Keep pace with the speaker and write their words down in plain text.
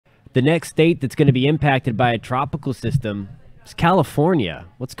The next state that's going to be impacted by a tropical system is California.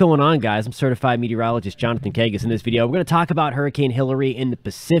 What's going on, guys? I'm certified meteorologist Jonathan Kagas. In this video, we're going to talk about Hurricane Hilary in the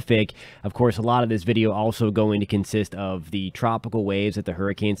Pacific. Of course, a lot of this video also going to consist of the tropical waves that the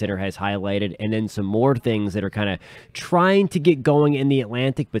Hurricane Center has highlighted, and then some more things that are kind of trying to get going in the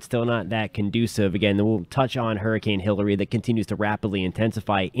Atlantic, but still not that conducive. Again, then we'll touch on Hurricane Hilary that continues to rapidly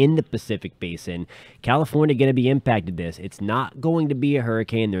intensify in the Pacific Basin. California going to be impacted this. It's not going to be a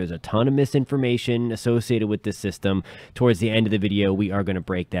hurricane. There's a ton of misinformation associated with this system. Towards the end of the video, we are going to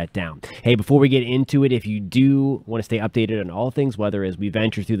break that down. Hey, before we get into it, if you do want to stay updated on all things weather as we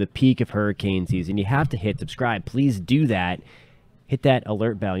venture through the peak of hurricane season, you have to hit subscribe. Please do that. Hit that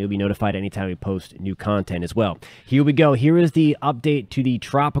alert bell. You'll be notified anytime we post new content as well. Here we go. Here is the update to the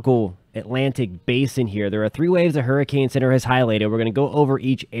tropical Atlantic basin here. There are 3 waves the Hurricane Center has highlighted. We're going to go over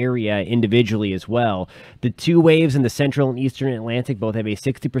each area individually as well. The 2 waves in the central and eastern Atlantic both have a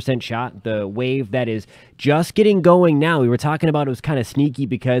 60% shot. The wave that is just getting going now, we were talking about it was kind of sneaky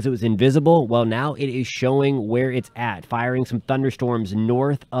because it was invisible. Well, now it is showing where it's at, firing some thunderstorms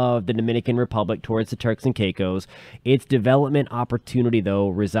north of the Dominican Republic towards the Turks and Caicos. Its development opportunity, though,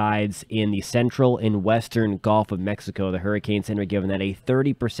 resides in the central and western Gulf of Mexico. The Hurricane Center given that a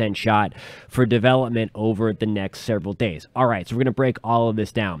 30% shot for development over the next several days. All right, so we're going to break all of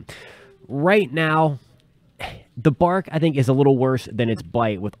this down. Right now, the bark, I think, is a little worse than its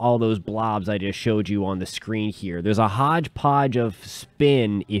bite with all those blobs I just showed you on the screen here. There's a hodgepodge of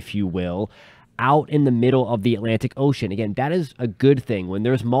spin, if you will, out in the middle of the Atlantic Ocean. Again, that is a good thing. When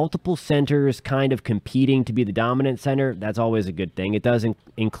there's multiple centers kind of competing to be the dominant center, that's always a good thing. It does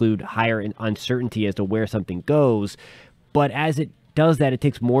include higher uncertainty as to where something goes, but as it does that, it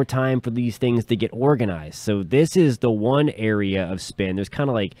takes more time for these things to get organized. So this is the one area of spin. There's kind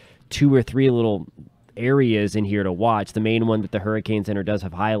of like 2 or 3 little areas in here to watch. The main one that the Hurricane Center does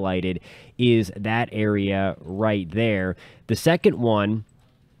have highlighted is that area right there. The second one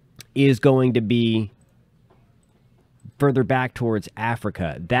is going to be further back towards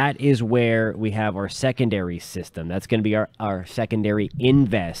Africa. That is where we have our secondary system. That's going to be our secondary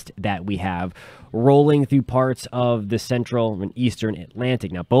invest that we have rolling through parts of the central and eastern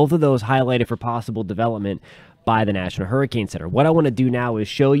Atlantic. Now, both of those highlighted for possible development by the National Hurricane Center. What I want to do now is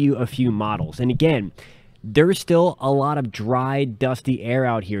show you a few models. And again, there's still a lot of dry, dusty air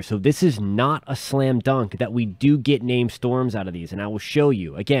out here. So this is not a slam dunk that we do get named storms out of these. And I will show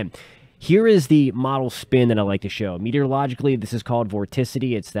you. Again, here is the model spin that I like to show. Meteorologically, this is called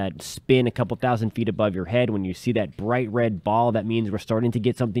vorticity. It's that spin a couple thousand feet above your head. When you see that bright red ball, that means we're starting to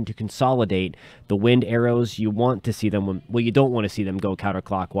get something to consolidate. The wind arrows, you want to see them, well, you don't want to see them go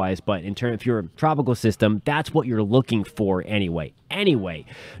counterclockwise, but if you're a tropical system, that's what you're looking for anyway. Anyway,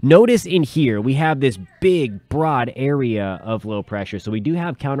 notice in here, we have this big, broad area of low pressure. So we do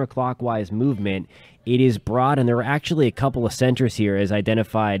have counterclockwise movement. It is broad, and there are actually a couple of centers here as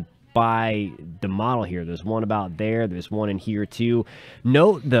identified by the model here. There's one about there. There's one in here too.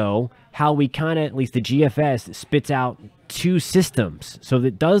 Note, though, how we kind of, at least the GFS, spits out 2 systems. So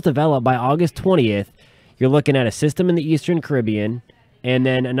that does develop by August 20th. You're looking at a system in the Eastern Caribbean and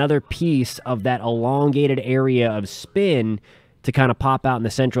then another piece of that elongated area of spin to kind of pop out in the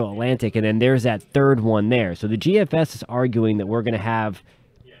Central Atlantic. And then there's that third one there. So the GFS is arguing that we're going to have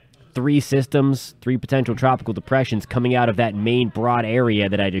 3 systems, 3 potential tropical depressions coming out of that main broad area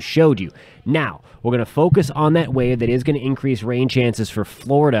that I just showed you. Now, we're going to focus on that wave that is going to increase rain chances for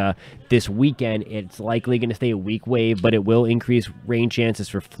Florida this weekend. It's likely going to stay a weak wave, but it will increase rain chances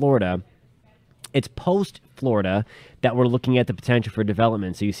for Florida. It's post-Florida that we're looking at the potential for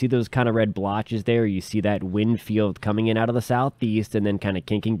development. So you see those kind of red blotches there. You see that wind field coming in out of the southeast and then kind of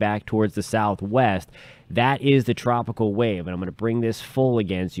kinking back towards the southwest. That is the tropical wave. And I'm going to bring this full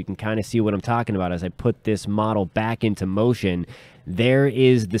again so you can kind of see what I'm talking about as I put this model back into motion. There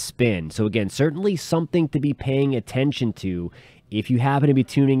is the spin. So again, certainly something to be paying attention to if you happen to be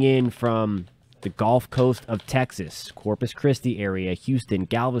tuning in from the Gulf Coast of Texas, Corpus Christi area, Houston,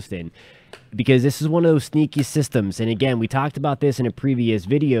 Galveston, because this is one of those sneaky systems. And again, we talked about this in a previous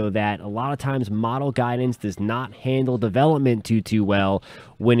video that a lot of times model guidance does not handle development too well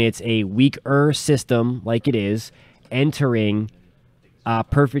when it's a weaker system like it is entering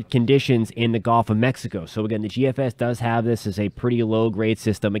perfect conditions in the Gulf of Mexico. So again, the GFS does have this as a pretty low-grade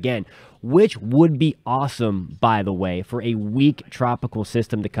system, again, which would be awesome, by the way, for a weak tropical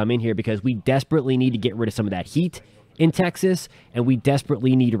system to come in here because we desperately need to get rid of some of that heat in Texas, and we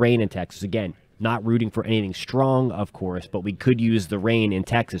desperately need rain in Texas. Again, not rooting for anything strong, of course, but we could use the rain in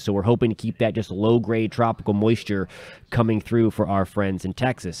Texas. So we're hoping to keep that just low-grade tropical moisture coming through for our friends in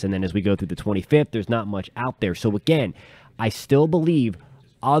Texas. And then as we go through the 25th, there's not much out there. So again, I still believe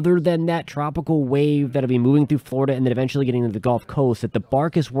other than that tropical wave that'll be moving through Florida and then eventually getting to the Gulf Coast, that the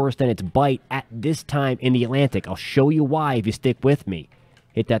bark is worse than its bite at this time in the Atlantic. I'll show you why if you stick with me.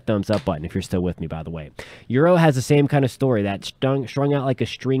 Hit that thumbs up button if you're still with me, by the way. Euro has the same kind of story. That strung out like a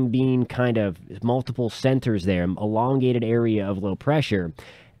string bean, kind of multiple centers there, elongated area of low pressure.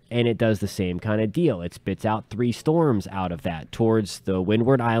 And it does the same kind of deal. It spits out 3 storms out of that towards the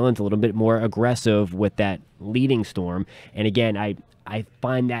Windward Islands, a little bit more aggressive with that leading storm. And again, I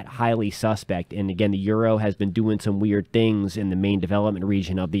find that highly suspect. And again, the Euro has been doing some weird things in the main development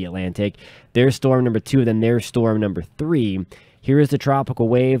region of the Atlantic. There's storm number 2, then there's storm number 3. Here is the tropical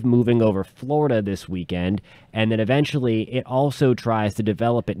wave moving over Florida this weekend, and then eventually it also tries to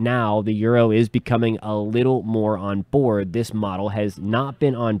develop it now. The Euro is becoming a little more on board. This model has not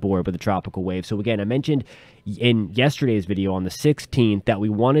been on board with the tropical wave. So again, I mentioned in yesterday's video on the 16th that we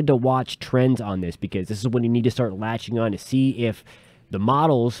wanted to watch trends on this, because this is when you need to start latching on to see if the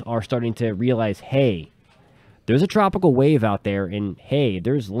models are starting to realize, hey, there's a tropical wave out there, and hey,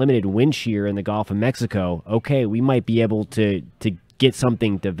 there's limited wind shear in the Gulf of Mexico. Okay, we might be able to get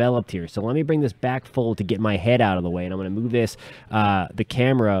something developed here. So let me bring this back full to get my head out of the way, and I'm going to move this, the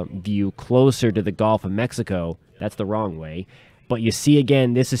camera view closer to the Gulf of Mexico. That's the wrong way. But you see,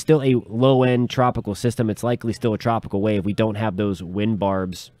 again, this is still a low-end tropical system. It's likely still a tropical wave. We don't have those wind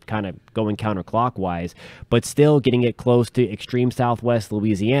barbs kind of going counterclockwise, but still getting it close to extreme southwest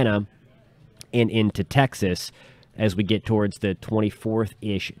Louisiana and into Texas as we get towards the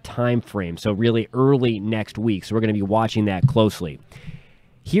 24th-ish time frame. So really early next week. So we're going to be watching that closely.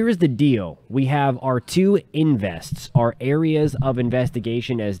 Here's the deal. We have our 2 invests, our areas of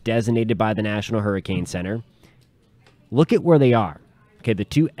investigation as designated by the National Hurricane Center. Look at where they are. Okay, the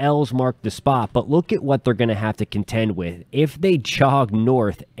 2 L's mark the spot, but look at what they're going to have to contend with. If they jog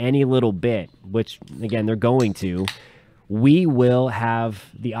north any little bit, which, again, they're going to, we will have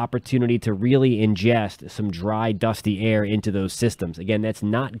the opportunity to really ingest some dry, dusty air into those systems. Again, that's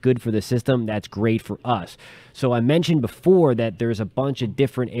not good for the system. That's great for us. So I mentioned before that there's a bunch of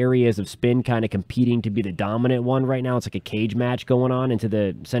different areas of spin kind of competing to be the dominant one right now. It's like a cage match going on into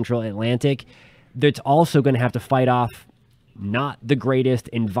the central Atlantic. That's also going to have to fight off not the greatest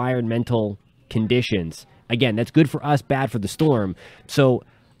environmental conditions. Again, that's good for us, bad for the storm. So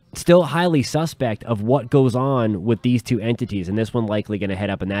still highly suspect of what goes on with these 2 entities, and this one likely going to head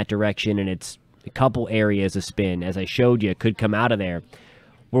up in that direction, and it's a couple areas of spin, as I showed you, it could come out of there.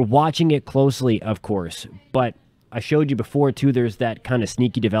 We're watching it closely, of course, but I showed you before, too, there's that kind of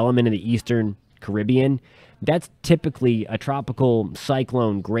sneaky development in the Eastern Caribbean. That's typically a tropical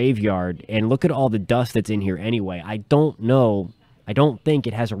cyclone graveyard, and look at all the dust that's in here anyway. I don't know. I don't think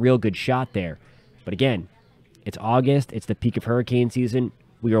it has a real good shot there. But again, it's August. It's the peak of hurricane season.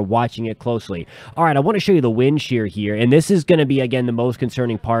 We are watching it closely. All right, I want to show you the wind shear here, and this is going to be, again, the most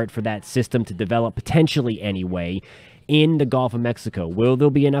concerning part for that system to develop, potentially anyway, in the Gulf of Mexico. Will there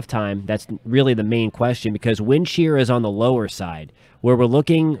be enough time? That's really the main question, because wind shear is on the lower side. Where we're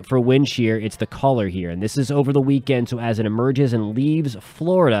looking for wind shear, it's the color here, and this is over the weekend, so as it emerges and leaves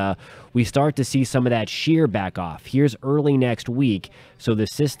Florida, we start to see some of that shear back off. Here's early next week, so the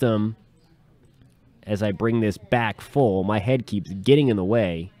system, as I bring this back full, my head keeps getting in the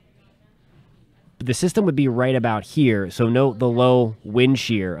way. The system would be right about here, so note the low wind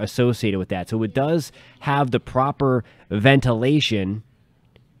shear associated with that. So it does have the proper ventilation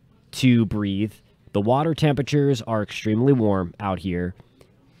to breathe. The water temperatures are extremely warm out here.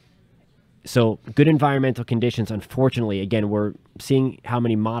 So good environmental conditions. Unfortunately, again, we're seeing how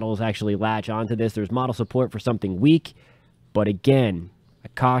many models actually latch onto this. There's model support for something weak, but again, a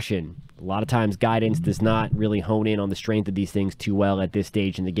caution. A lot of times guidance does not really hone in on the strength of these things too well at this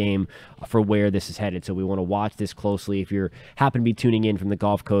stage in the game for where this is headed. So we want to watch this closely. If you happen to be tuning in from the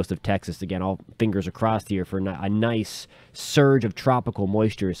Gulf Coast of Texas, again, all fingers are crossed here for a nice surge of tropical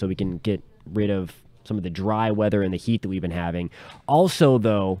moisture so we can get rid of some of the dry weather and the heat that we've been having. Also,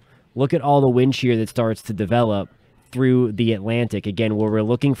 though, look at all the wind shear that starts to develop through the Atlantic. Again, where we're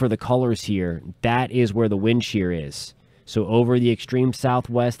looking for the colors here, that is where the wind shear is. So over the extreme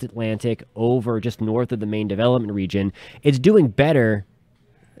southwest Atlantic, over just north of the main development region, it's doing better.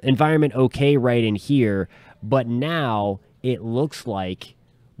 Environment okay right in here, but now it looks like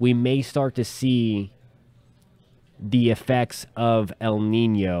we may start to see the effects of El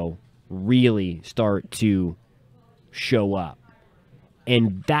Nino really start to show up.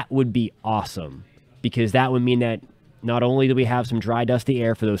 And that would be awesome, because that would mean that not only do we have some dry, dusty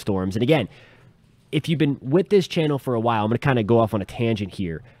air for those storms, and again, if you've been with this channel for a while, I'm going to kind of go off on a tangent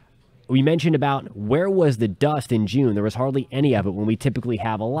here. We mentioned about where was the dust in June. There was hardly any of it when we typically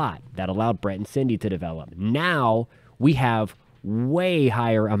have a lot. That allowed Brett and Cindy to develop. Now we have way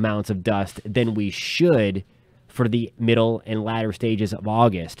higher amounts of dust than we should for the middle and latter stages of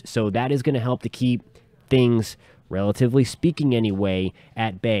August. So that is going to help to keep things, relatively speaking anyway,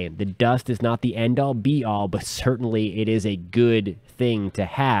 at bay. The dust is not the end-all be-all, but certainly it is a good thing to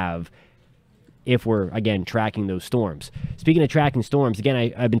have if we're, again, tracking those storms. Speaking of tracking storms,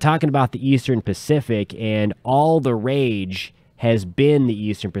 again, I've been talking about the Eastern Pacific, and all the rage has been the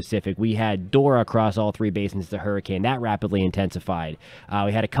Eastern Pacific. We had Dora across all three basins of the hurricane. That rapidly intensified.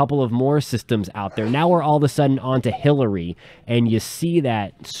 We had a couple of more systems out there. Now we're all of a sudden onto Hilary, and you see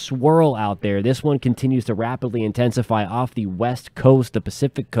that swirl out there. This one continues to rapidly intensify off the west coast, the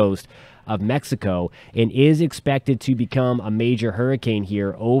Pacific coast of Mexico, and is expected to become a major hurricane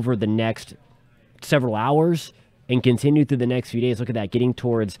here over the next several hours and continue through the next few days. Look at that, getting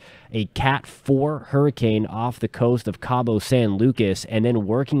towards a Cat 4 hurricane off the coast of Cabo San Lucas, and then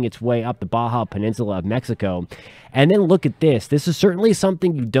working its way up the Baja Peninsula of Mexico. And then look at this. This is certainly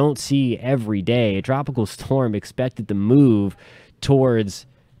something you don't see every day. A tropical storm expected to move towards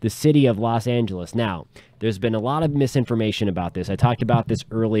the city of Los Angeles. Now, there's been a lot of misinformation about this. I talked about this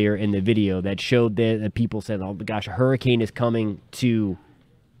earlier in the video that showed that people said, oh my gosh, a hurricane is coming to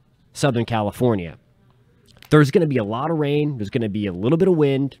Southern California. There's going to be a lot of rain. There's going to be a little bit of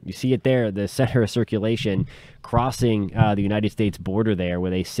wind. You see it there, the center of circulation crossing the United States border there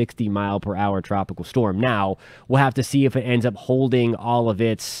with a 60-mile-per-hour tropical storm. Now, we'll have to see if it ends up holding all of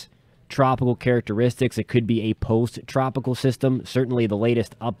its tropical characteristics. It could be a post-tropical system. Certainly the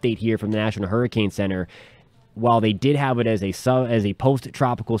latest update here from the National Hurricane Center, while they did have it as a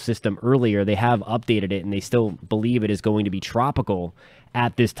post-tropical system earlier, they have updated it, and they still believe it is going to be tropical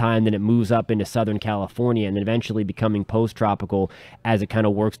at this time. Then it moves up into Southern California and then eventually becoming post-tropical as it kind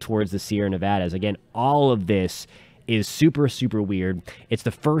of works towards the Sierra Nevadas. Again, all of this is super, super weird. It's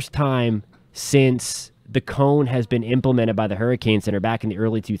the first time since the cone has been implemented by the Hurricane Center back in the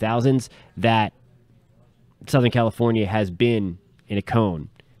early 2000s that Southern California has been in a cone.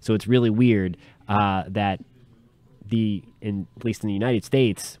 So it's really weird that at least in the United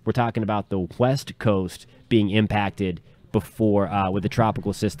States, we're talking about the West Coast being impacted before with the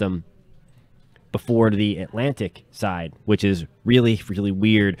tropical system before the Atlantic side, which is really, really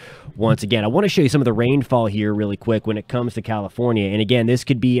weird. Once again, I want to show you some of the rainfall here really quick when it comes to California. And again, this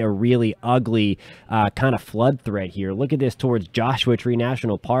could be a really ugly kind of flood threat here. Look at this towards Joshua Tree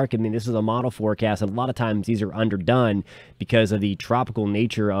National Park. I mean, this is a model forecast, and a lot of times these are underdone because of the tropical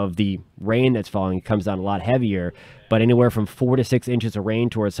nature of the rain that's falling. It comes down a lot heavier, but anywhere from 4 to 6 inches of rain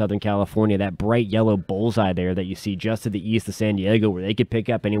towards Southern California. That bright yellow bullseye there that you see just to the east of San Diego, where they could pick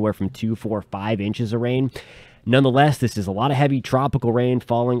up anywhere from 2, 4, 5 inches of rain. Nonetheless, this is a lot of heavy tropical rain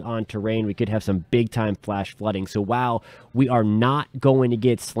falling on terrain. We could have some big-time flash flooding. So while we are not going to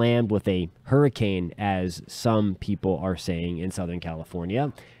get slammed with a hurricane, as some people are saying in Southern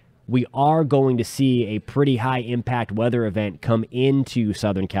California, we are going to see a pretty high-impact weather event come into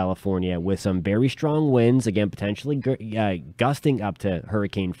Southern California with some very strong winds, again, potentially gusting up to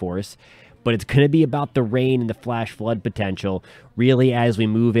hurricane force. But it's going to be about the rain and the flash flood potential, really, as we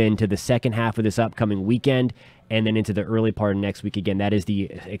move into the second half of this upcoming weekend and then into the early part of next week. Again, that is the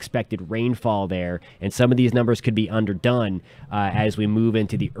expected rainfall there. And some of these numbers could be underdone as we move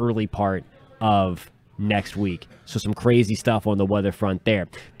into the early part of next week. So some crazy stuff on the weather front there.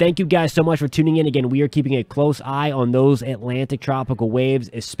 Thank you guys so much for tuning in. Again, we are keeping a close eye on those Atlantic tropical waves,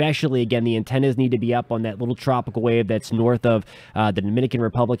 especially, again, the antennas need to be up on that little tropical wave that's north of the Dominican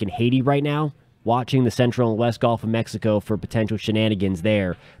Republic and Haiti right now. Watching the central and west Gulf of Mexico for potential shenanigans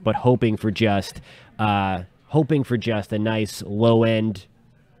there, but hoping for just a nice low-end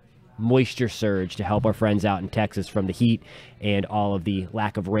moisture surge to help our friends out in Texas from the heat and all of the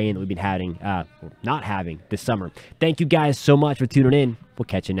lack of rain that we've been not having this summer. Thank you guys so much for tuning in. We'll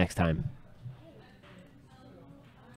catch you next time.